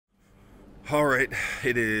All right,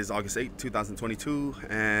 it is August 8th, 2022,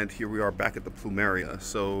 and here we are back at the Plumeria.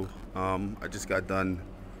 So I just got done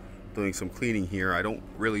doing some cleaning here. I don't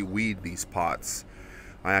really weed these pots.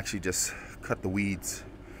 I actually just cut the weeds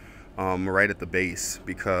right at the base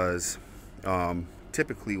because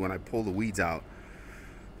typically when I pull the weeds out,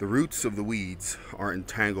 the roots of the weeds are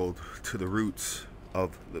entangled to the roots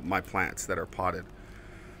of my plants that are potted.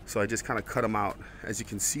 So I just kind of cut them out. As you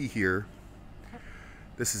can see here,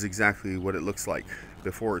 this is exactly what it looks like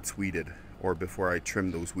before it's weeded or before I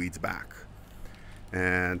trim those weeds back.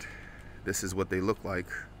 And this is what they look like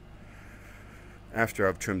after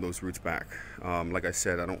I've trimmed those roots back. Like I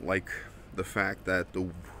said, I don't like the fact that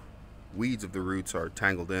the weeds of the roots are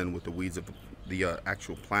tangled in with the weeds of the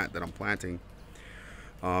actual plant that I'm planting.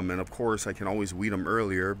 And of course I can always weed them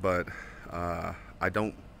earlier, but I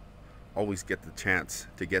don't always get the chance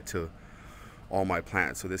to get to all my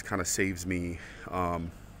plants, so this kind of saves me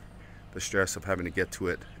the stress of having to get to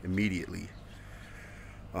it immediately.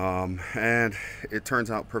 And it turns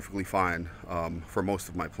out perfectly fine for most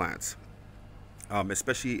of my plants,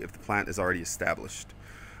 especially if the plant is already established.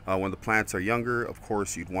 When the plants are younger, of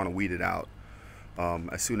course you'd want to weed it out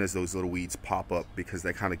as soon as those little weeds pop up, because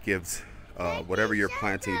that kind of gives whatever you're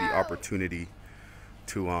planting the opportunity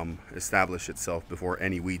to establish itself before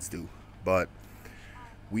any weeds do. But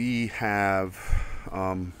we have,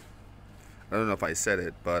 I don't know if I said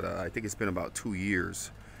it, but I think it's been about 2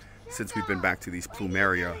 years since we've been back to these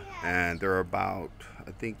Plumeria, and there are about,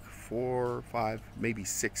 I think, 4, 5, maybe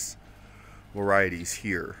 6 varieties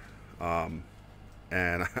here. And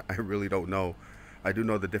I really don't know. I do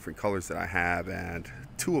know the different colors that I have, and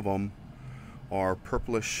 2 of them are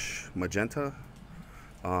purplish magenta.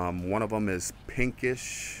 One of them is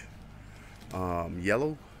pinkish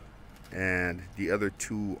yellow, and the other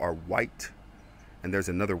 2 are white, and there's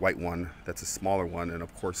another white one that's a smaller one, and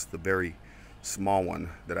of course the very small one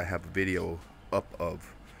that I have a video up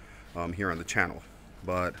of here on the channel.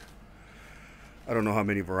 But I don't know how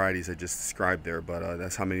many varieties I just described there, but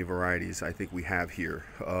that's how many varieties I think we have here.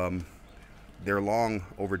 They're long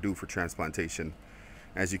overdue for transplantation.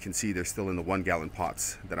 As you can see, they're still in the 1-gallon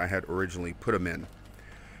pots that I had originally put them in.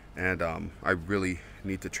 And I really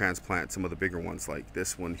need to transplant some of the bigger ones, like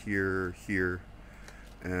this one here,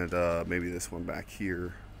 and maybe this one back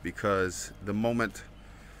here, because the moment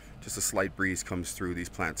just a slight breeze comes through, these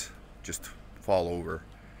plants just fall over.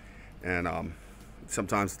 And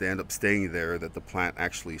sometimes they end up staying there, that the plant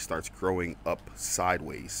actually starts growing up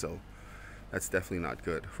sideways. So that's definitely not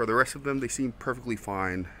good. For the rest of them, they seem perfectly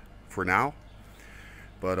fine for now.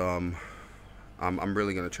 But I'm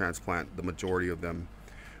really going to transplant the majority of them.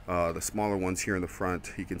 The smaller ones here in the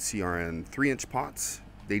front, you can see, are in 3-inch pots.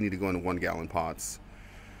 They need to go into 1-gallon pots.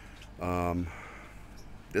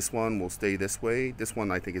 This one will stay this way. This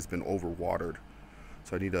one I think has been overwatered,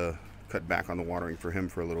 so I need to cut back on the watering for him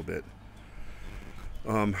for a little bit.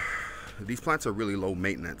 These plants are really low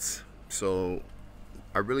maintenance, so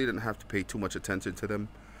I really didn't have to pay too much attention to them.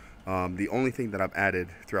 The only thing that I've added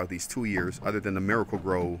throughout these 2 years, other than the Miracle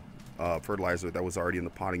Grow fertilizer that was already in the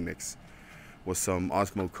potting mix, was some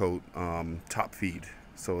Osmo Coat top feed.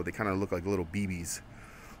 So they kind of look like little BBs,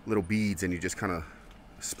 little beads, and you just kind of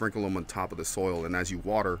sprinkle them on top of the soil, and as you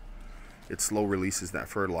water, it slow releases that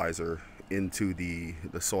fertilizer into the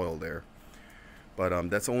soil there.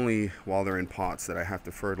 But that's only while they're in pots that I have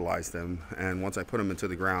to fertilize them, and once I put them into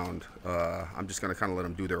the ground, I'm just going to kind of let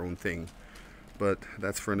them do their own thing. But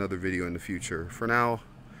that's for another video in the future. For now,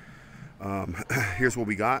 here's what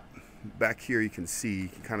we got. Back here you can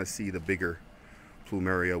kind of see the bigger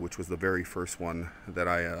Plumeria, which was the very first one that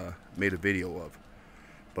I made a video of.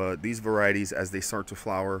 But these varieties, as they start to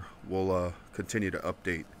flower, will continue to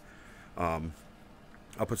update.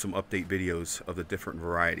 I'll put some update videos of the different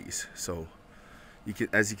varieties. So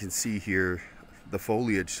as you can see here, the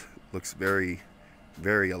foliage looks very,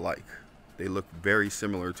 very alike. They look very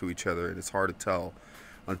similar to each other, and it's hard to tell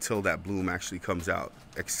until that bloom actually comes out,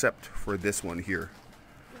 except for this one here.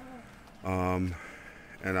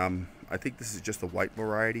 I think this is just a white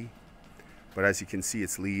variety, but as you can see,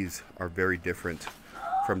 its leaves are very different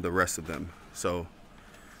from the rest of them. So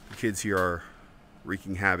the kids here are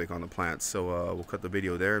wreaking havoc on the plants. So we'll cut the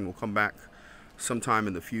video there, and we'll come back sometime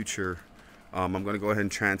in the future. I'm going to go ahead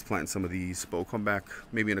and transplant some of these, but we'll come back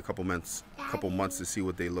maybe in a couple months to see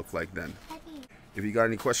what they look like then. If you got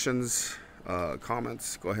any questions,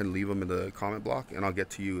 comments, go ahead and leave them in the comment block, and I'll get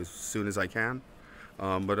to you as soon as I can.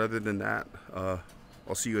 But other than that,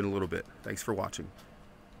 I'll see you in a little bit. Thanks for watching.